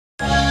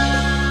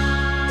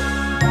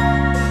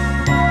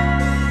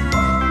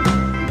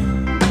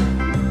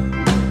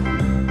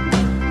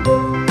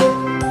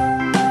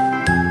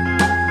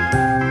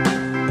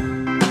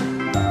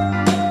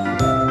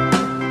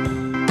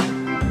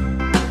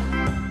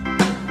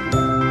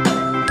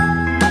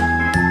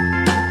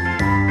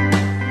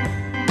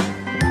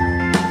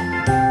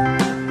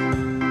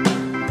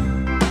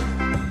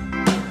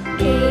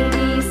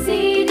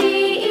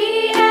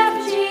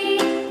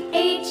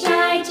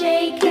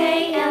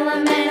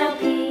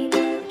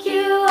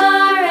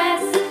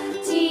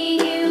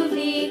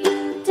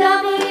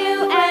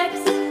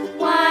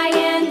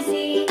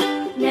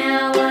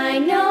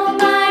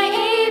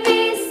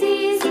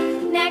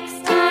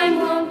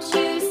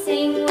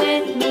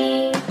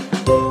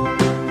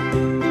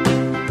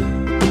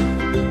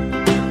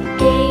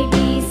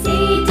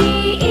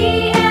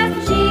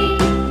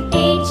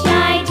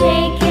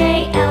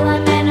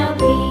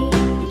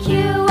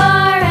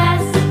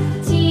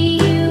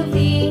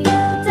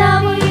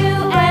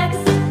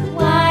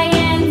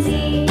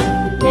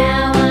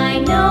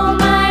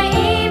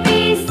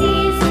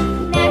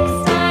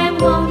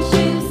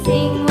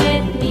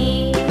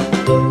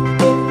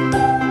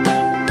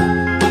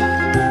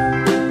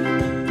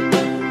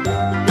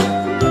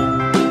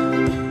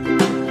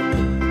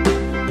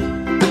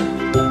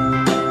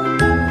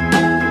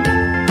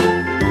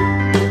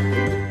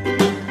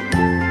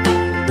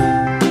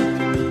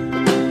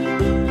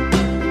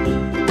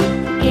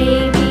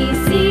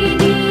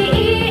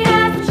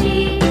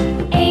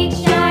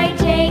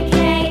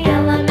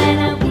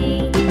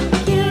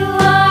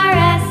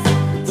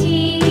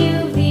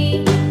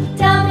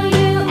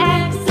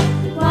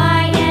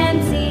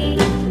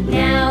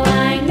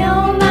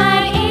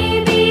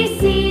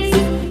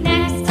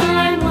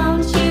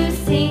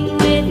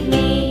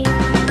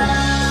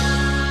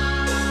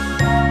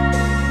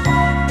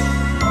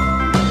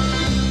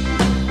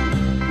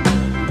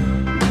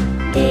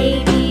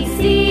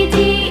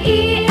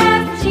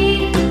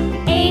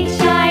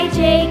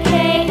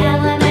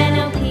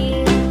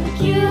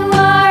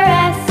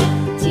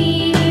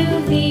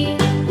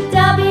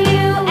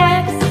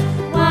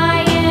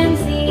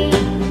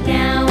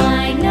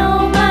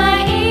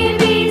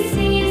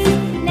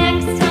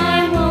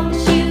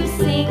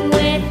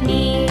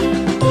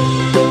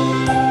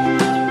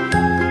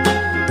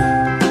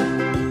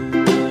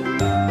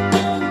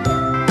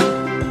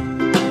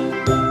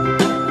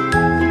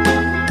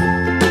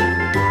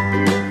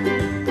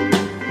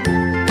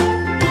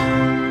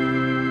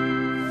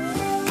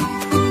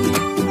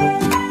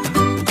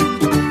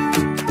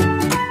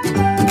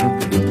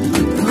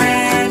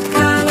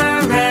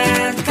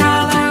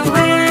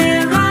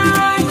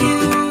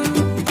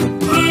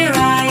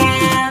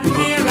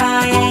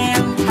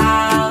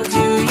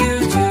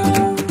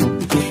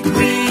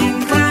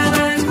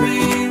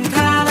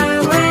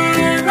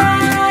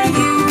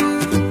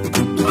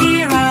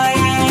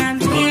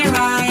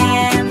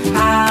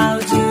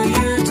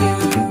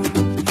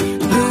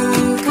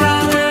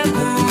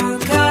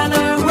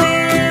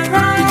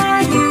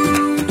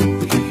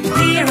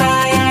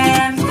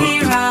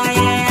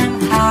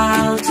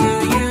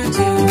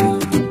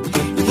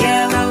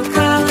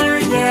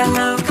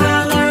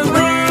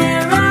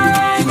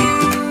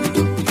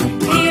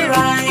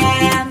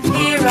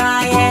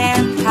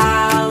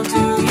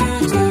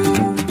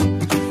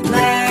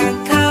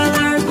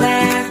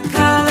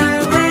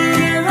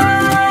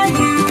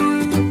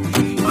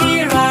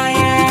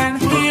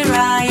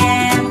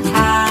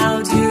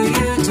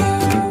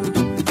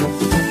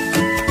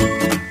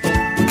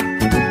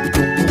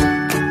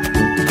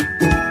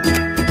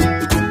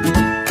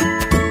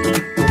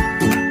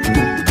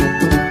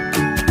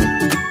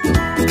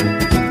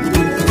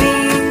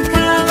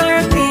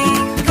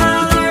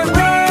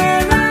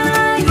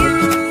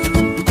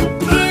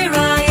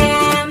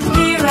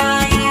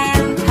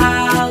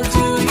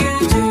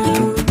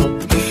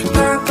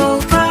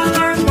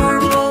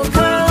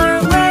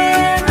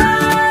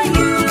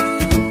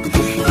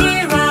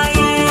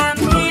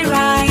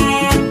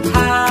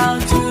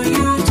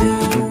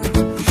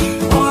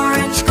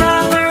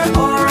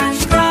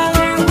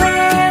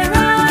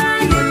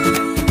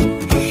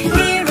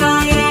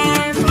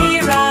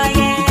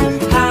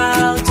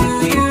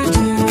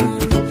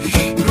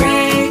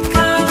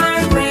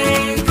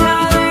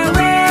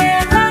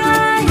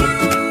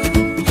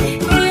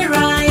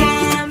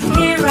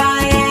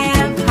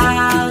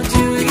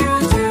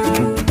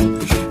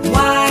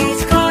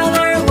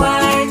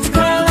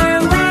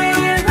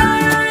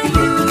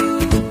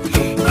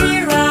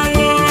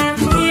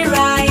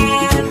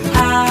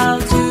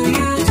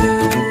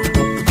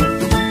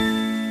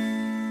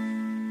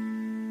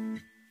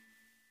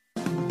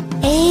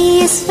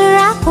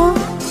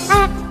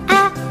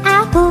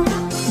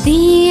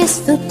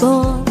for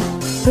ball,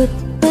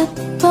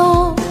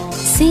 ball.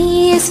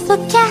 C is for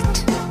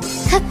cat,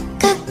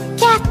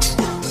 cat.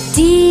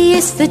 D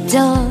is for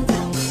dog,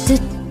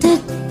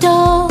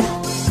 dog.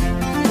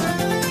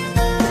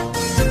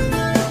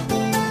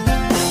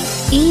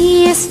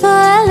 E is for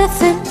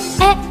elephant,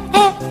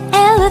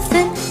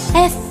 elephant.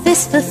 F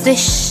is for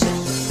fish,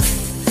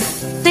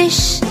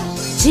 fish.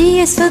 G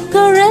is for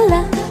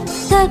gorilla,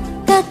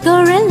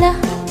 gorilla.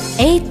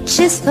 H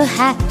is for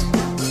hat,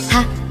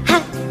 hat.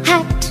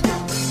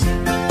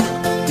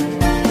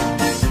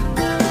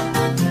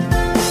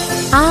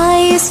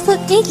 I is for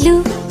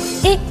igloo,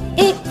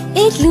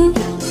 igloo.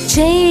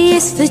 J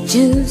is for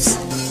juice,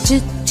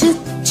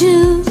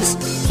 juice.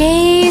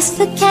 K is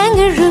for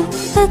kangaroo,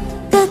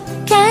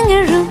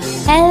 kangaroo.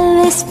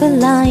 L is for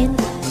lion,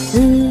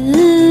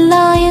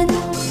 lion.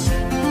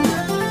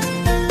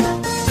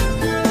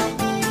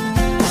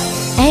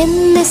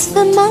 M is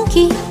for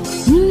monkey,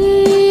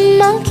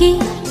 monkey.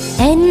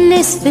 N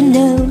is for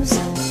nose,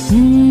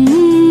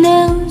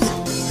 nose.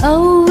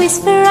 O is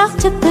for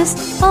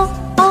octopus,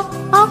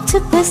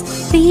 octopus.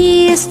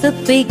 P is for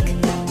pig,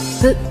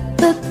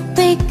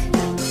 pig.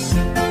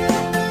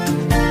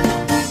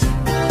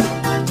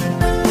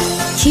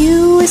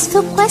 Q is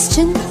for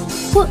question,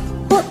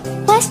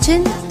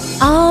 question.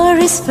 R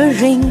is for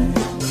ring,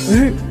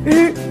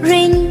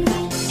 ring.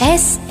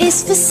 S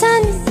is for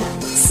sun,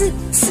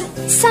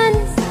 sun.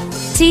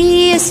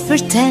 T is for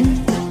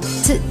ten,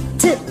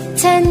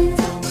 ten.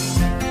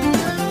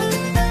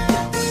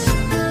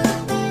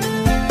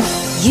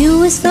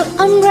 U is for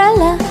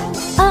umbrella,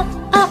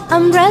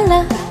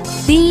 umbrella.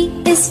 V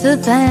is for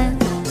van,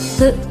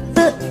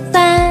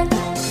 van.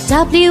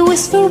 W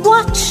is for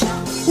watch,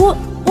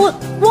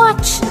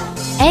 watch.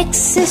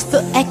 X is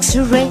for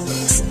X-ray,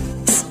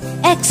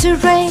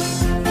 X-ray.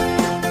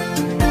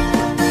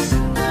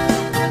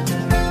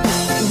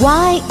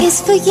 Y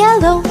is for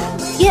yellow,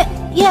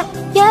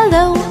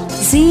 yellow.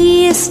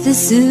 Z is for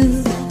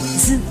zoo,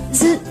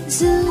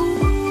 zoo.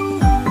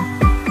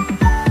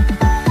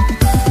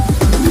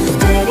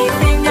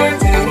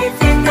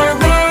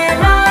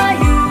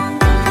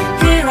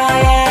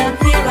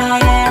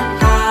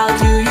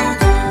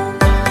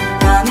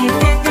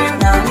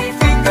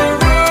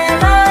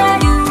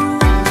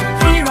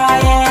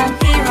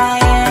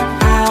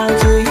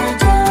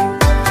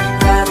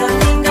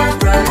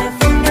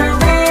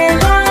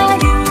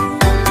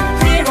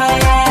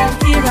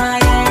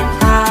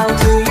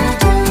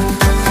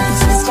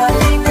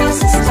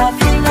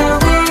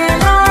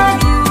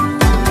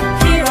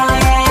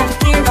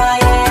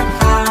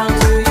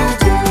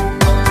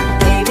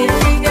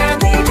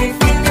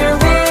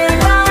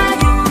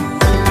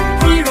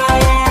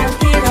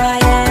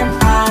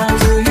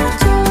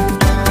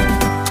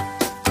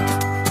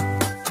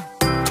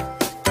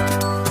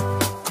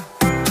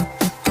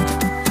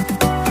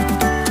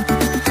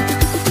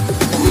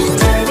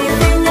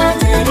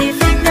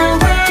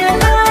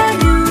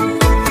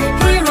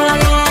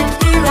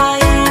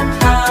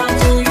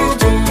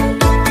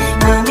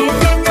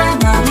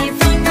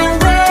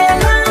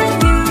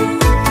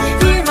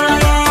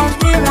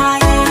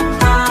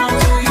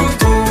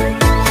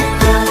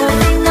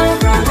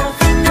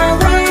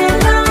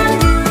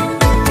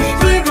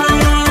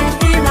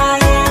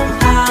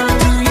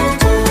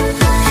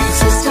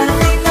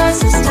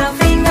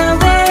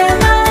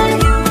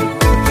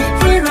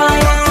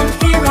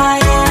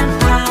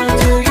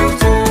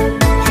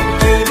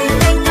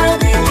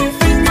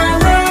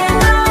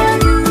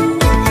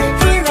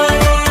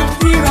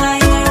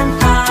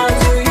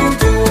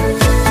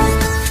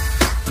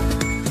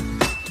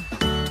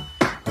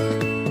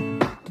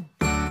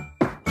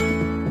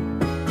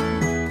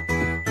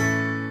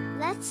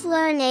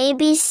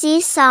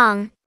 ABC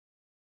song.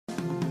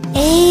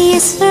 A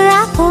is for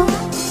apple,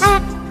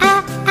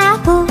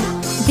 apple.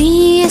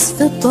 B is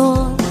for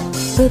ball,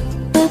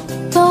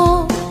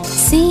 ball.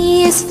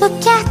 C is for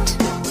cat,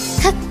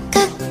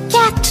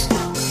 cat.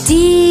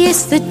 D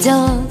is for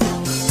dog,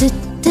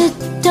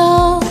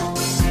 dog.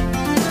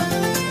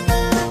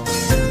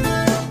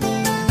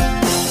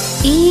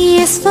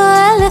 E is for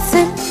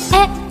elephant,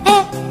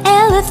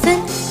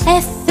 elephant.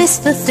 F is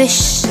for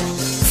fish,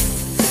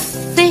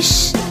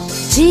 fish.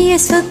 G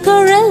is for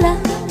gorilla,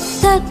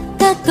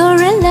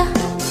 gorilla.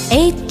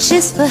 H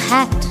is for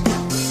hat,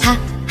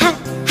 hat.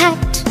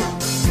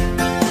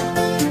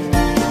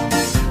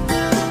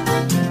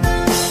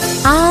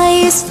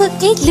 I is for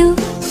igloo,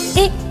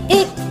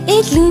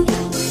 igloo.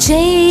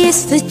 J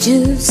is for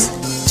juice,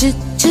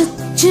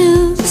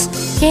 juice.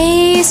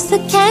 K is for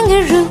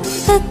kangaroo,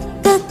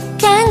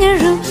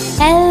 kangaroo.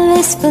 L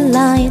is for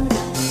lion,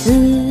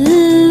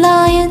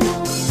 lion.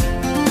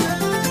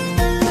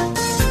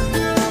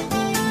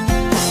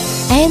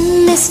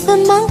 M is for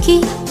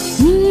monkey,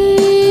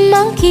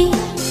 monkey.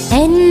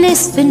 N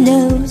is for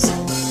nose,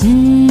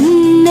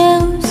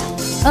 nose.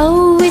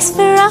 O is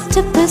for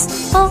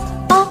octopus,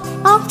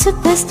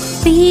 octopus.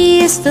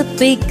 P is for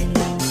pig,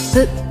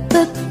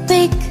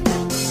 pig.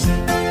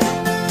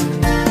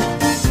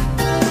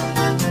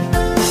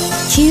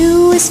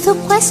 Q is for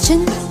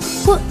question,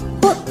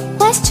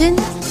 question.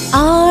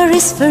 R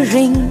is for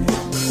ring,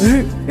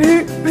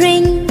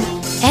 ring.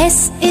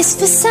 S is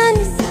for sun,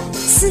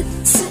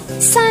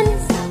 sun.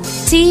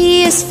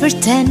 T is for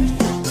ten,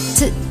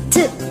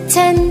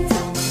 ten.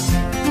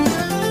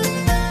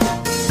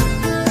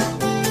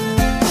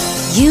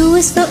 U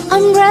is for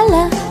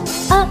umbrella,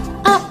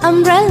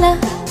 umbrella.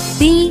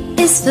 V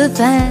is for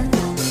van,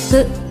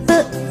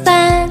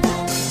 van.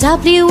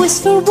 W is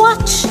for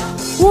watch,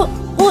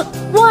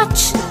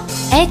 watch.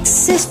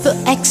 X is for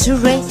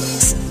X-ray,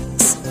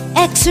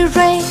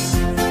 X-ray.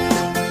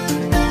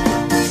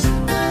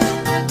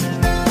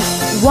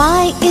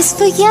 Y is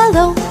for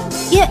yellow,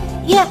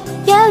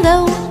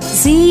 yellow.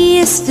 Z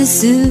is for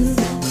zoo,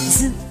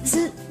 zoo.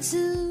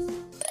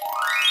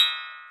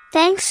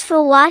 Thanks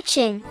for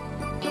watching.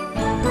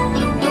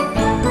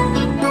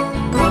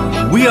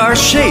 We are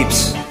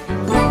shapes.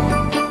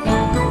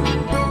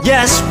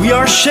 Yes, we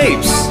are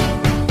shapes.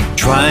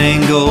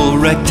 Triangle,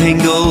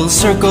 rectangle,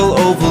 circle,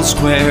 oval,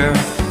 square.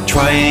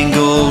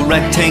 Triangle,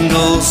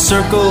 rectangle,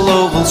 circle,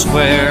 oval,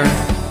 square.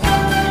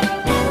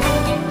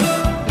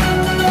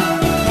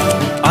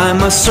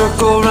 I'm a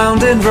circle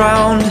round and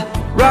round,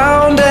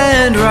 round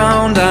and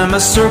round. I'm a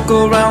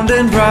circle round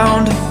and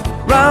round,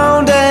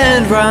 round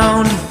and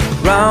round,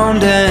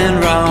 round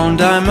and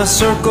round. I'm a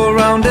circle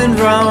round and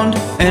round,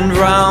 and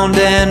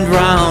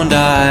round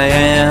I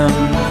am.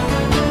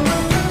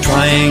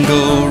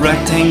 Triangle,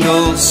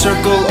 rectangle,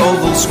 circle,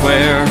 oval,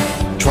 square.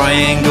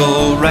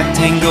 Triangle,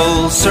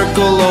 rectangle,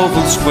 circle,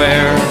 oval,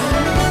 square.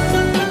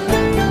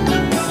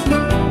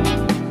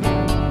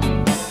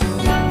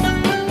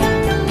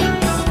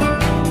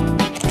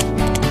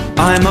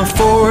 I'm a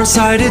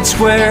four-sided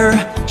square,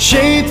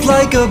 shaped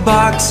like a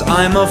box.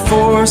 I'm a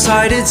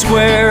four-sided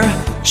square,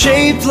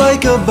 shaped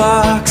like a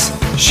box,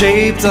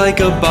 shaped like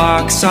a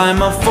box.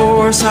 I'm a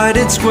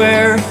four-sided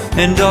square,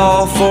 and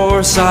all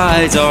four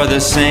sides are the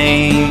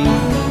same.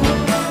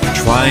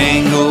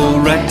 Triangle,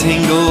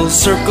 rectangle,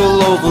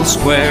 circle, oval,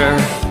 square.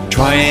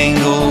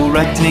 Triangle,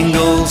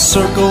 rectangle,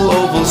 circle,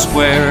 oval,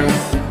 square.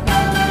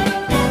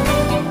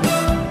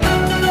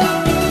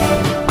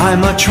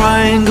 I'm a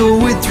triangle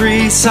with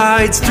three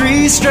sides,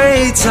 three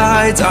straight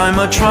sides. I'm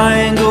a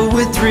triangle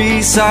with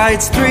three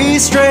sides, three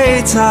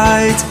straight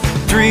sides,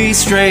 three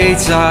straight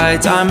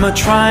sides. I'm a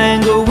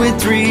triangle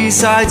with three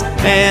sides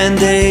and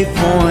a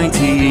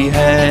pointy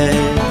head.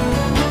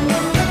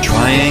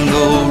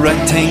 Triangle,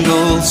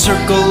 rectangle,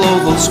 circle,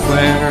 oval,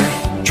 square.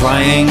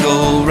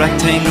 Triangle,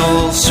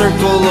 rectangle,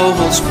 circle,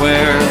 oval,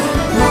 square.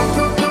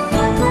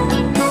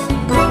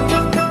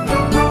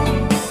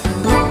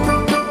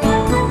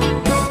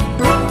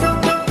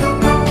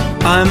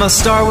 I'm a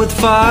star with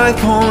 5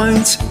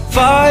 points,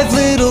 5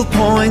 little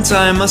points.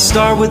 I'm a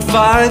star with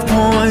 5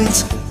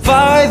 points,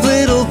 5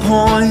 little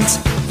points,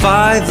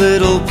 5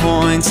 little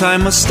points.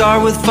 I'm a star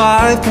with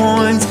 5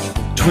 points,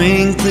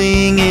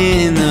 twinkling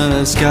in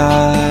the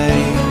sky.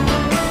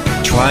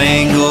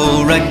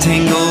 Triangle,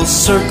 rectangle,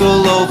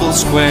 circle, oval,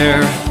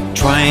 square.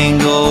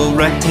 Triangle,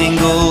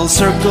 rectangle,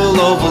 circle,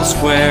 oval,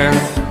 square.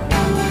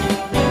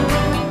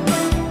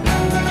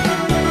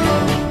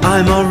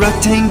 I'm a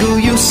rectangle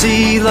you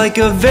see like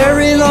a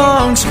very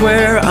long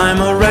square. I'm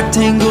a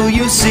rectangle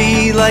you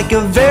see like a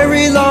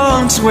very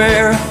long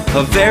square.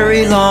 A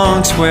very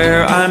long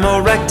square. I'm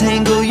a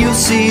rectangle you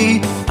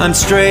see. I'm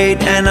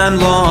straight and I'm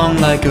long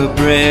like a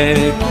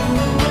brick.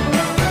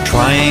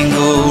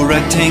 Triangle,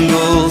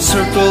 rectangle,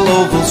 circle,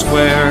 oval,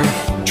 square.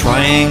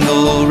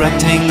 Triangle,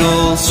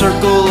 rectangle,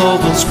 circle,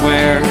 oval,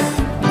 square.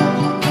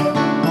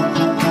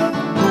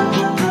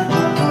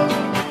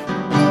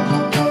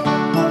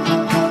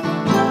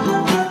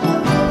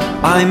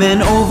 I'm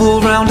an oval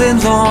round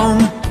and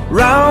long,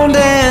 round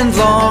and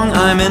long.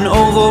 I'm an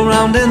oval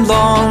round and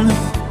long,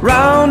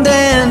 round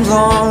and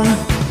long,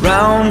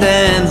 round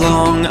and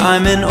long.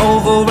 I'm an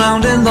oval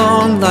round and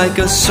long, like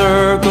a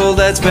circle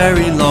that's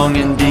very long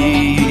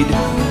indeed.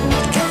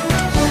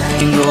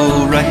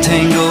 Triangle,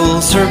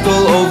 rectangle,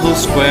 circle, oval,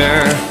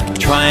 square.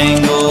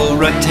 Triangle,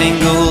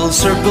 rectangle,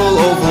 circle,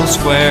 oval,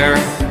 square.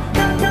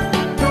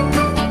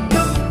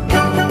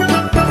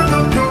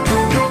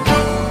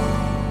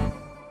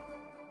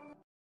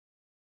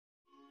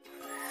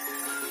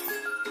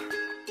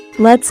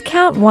 Let's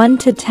count 1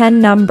 to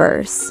 10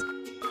 numbers.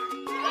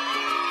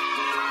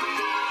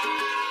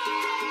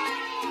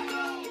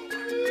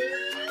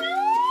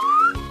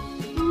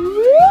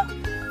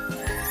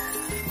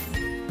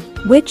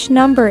 Which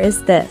number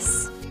is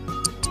this?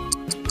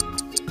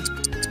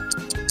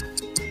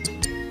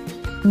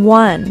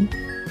 1.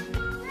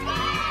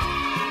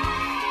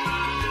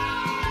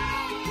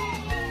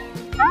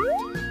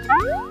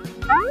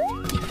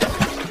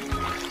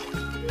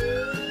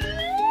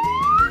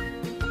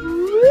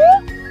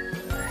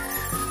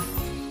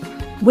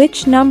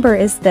 Which number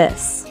is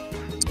this?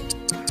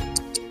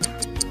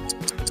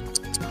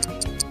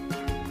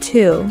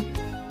 2.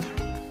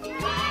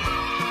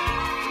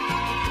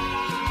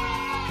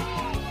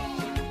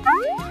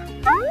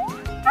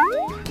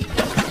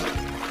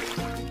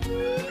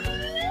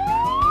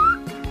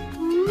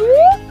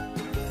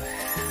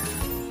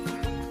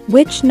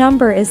 Which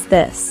number is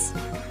this?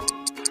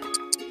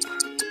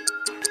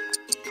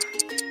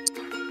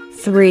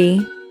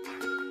 3.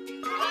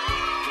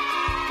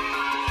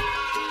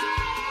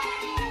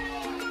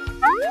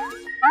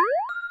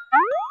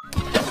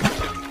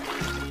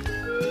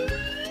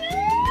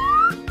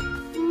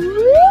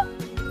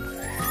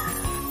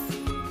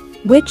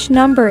 Which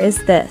number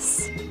is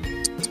this?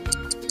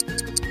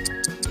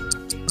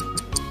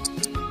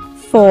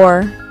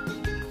 4.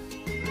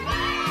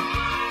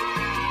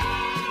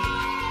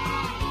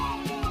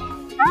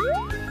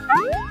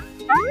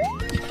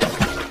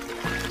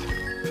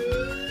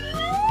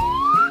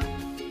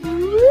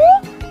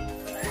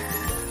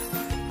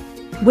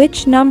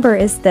 Which number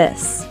is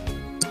this?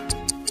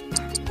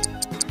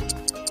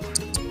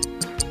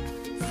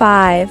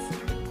 5.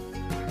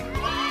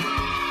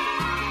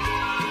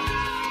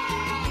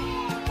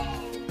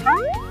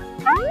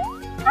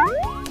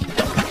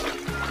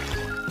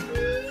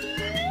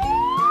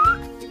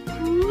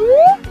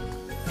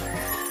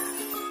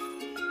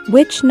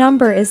 Which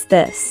number is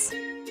this?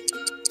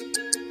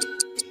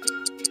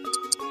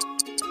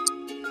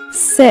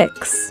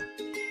 6.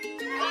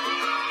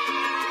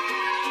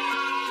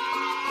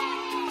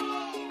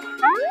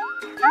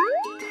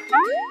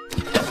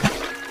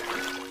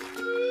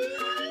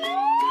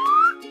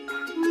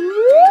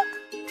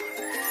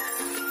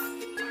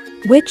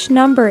 Which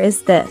number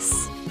is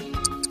this?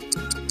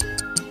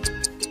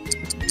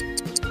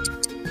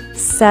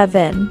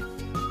 7.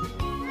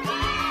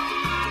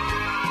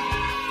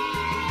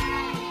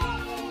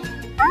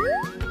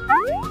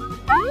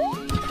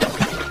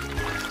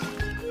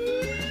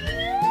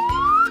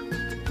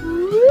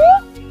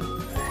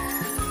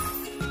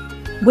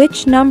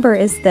 Which number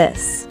is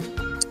this?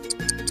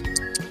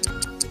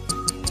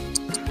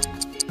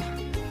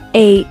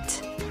 8.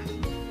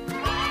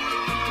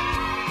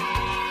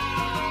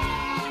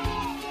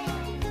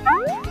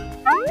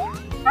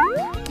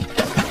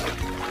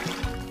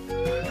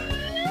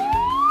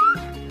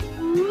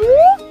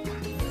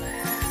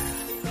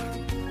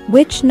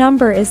 Which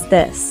number is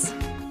this?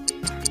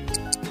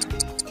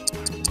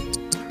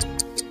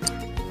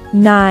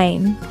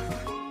 9.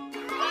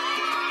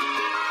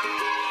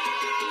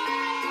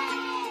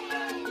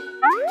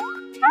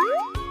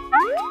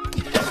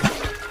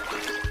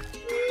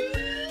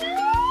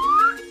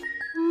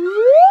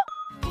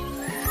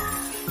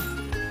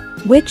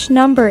 Which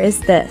number is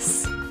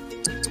this?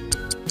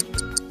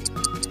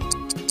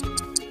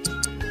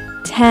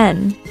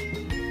 10.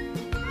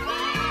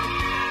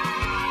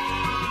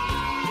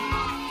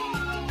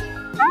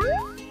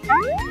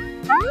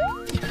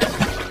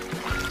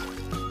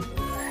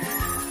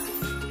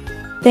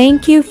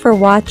 Thank you for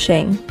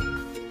watching.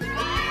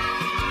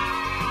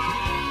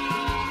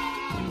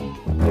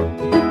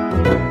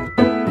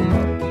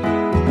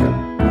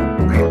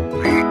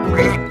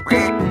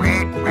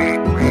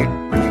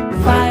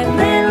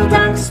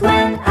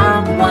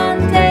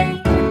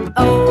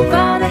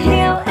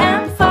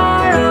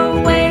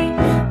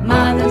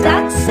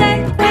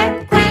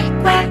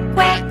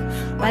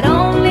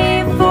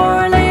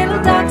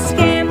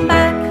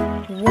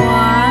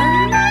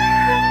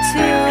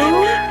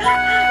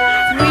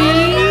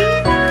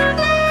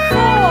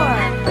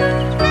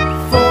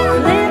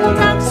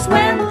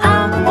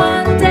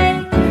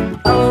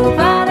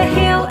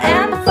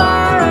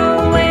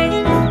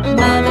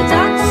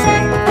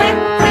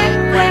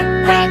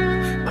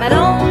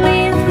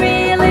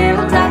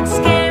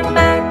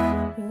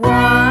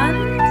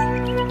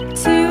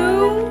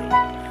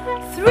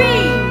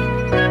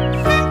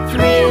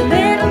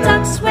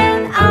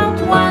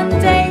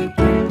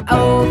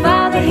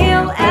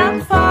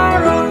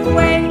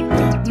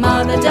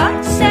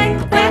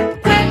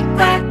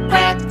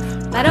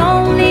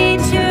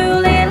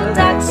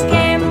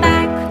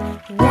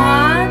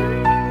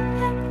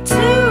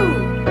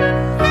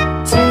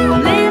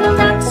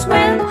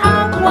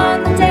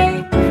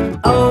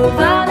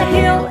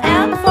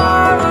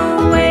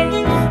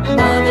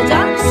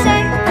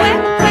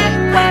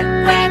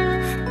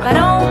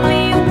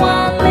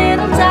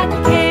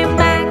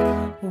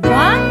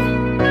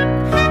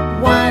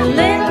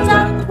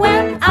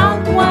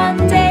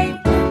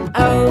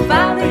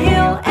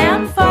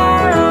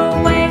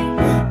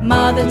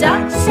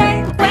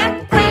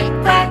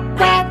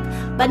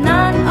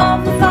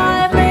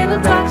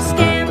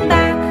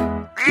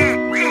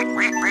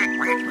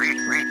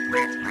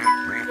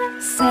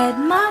 Said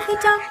Mother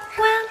Duck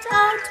went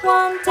out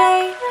one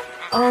day,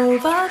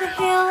 over the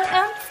hill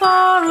and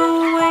far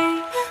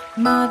away.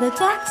 Mother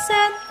Duck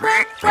said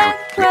quack, quack,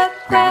 quack,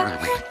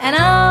 quack, and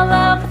all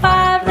of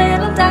 5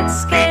 little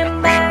ducks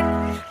came back.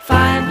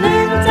 5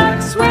 little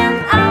ducks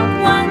went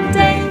out one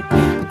day,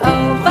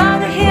 over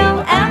the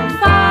hill and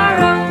far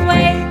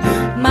away.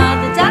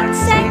 Mother Duck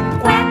said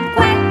quack,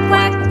 quack,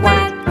 quack,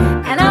 quack,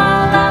 and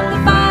all of the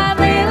 5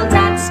 little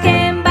ducks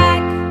came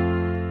back.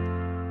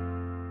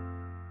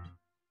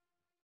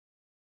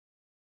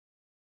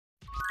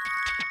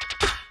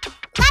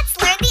 Let's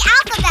learn the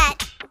alphabet.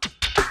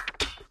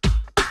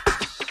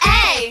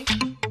 A,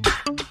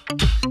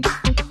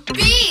 B,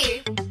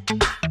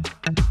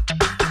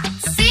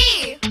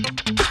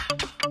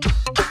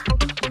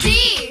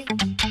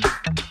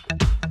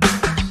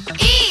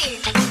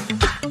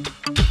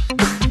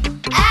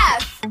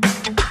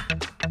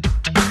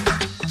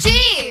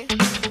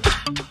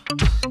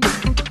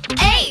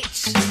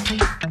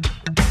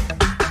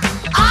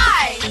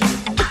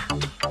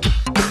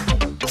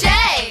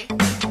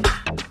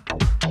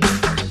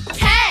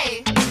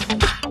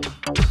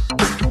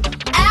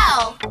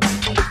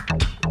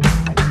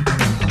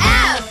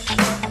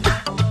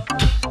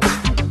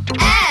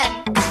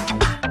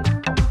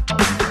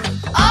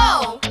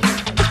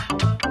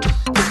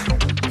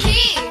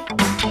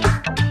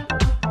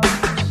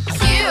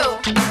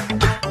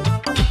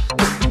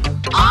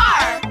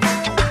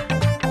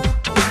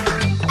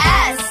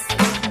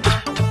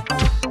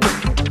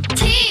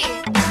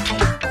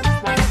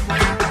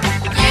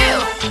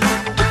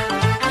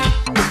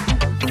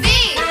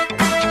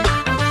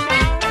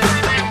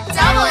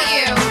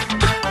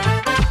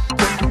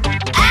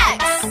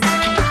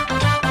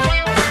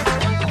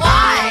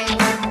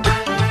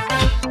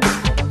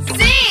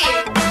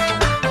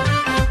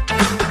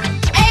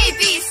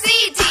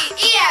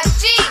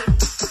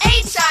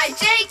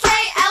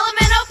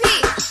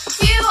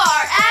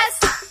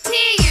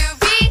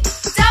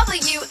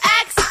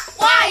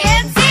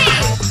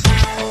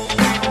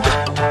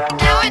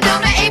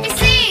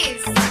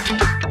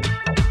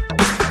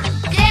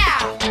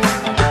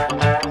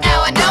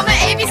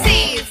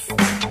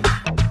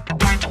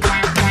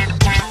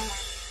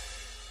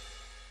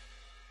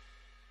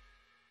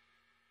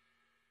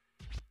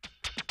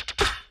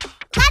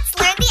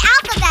 the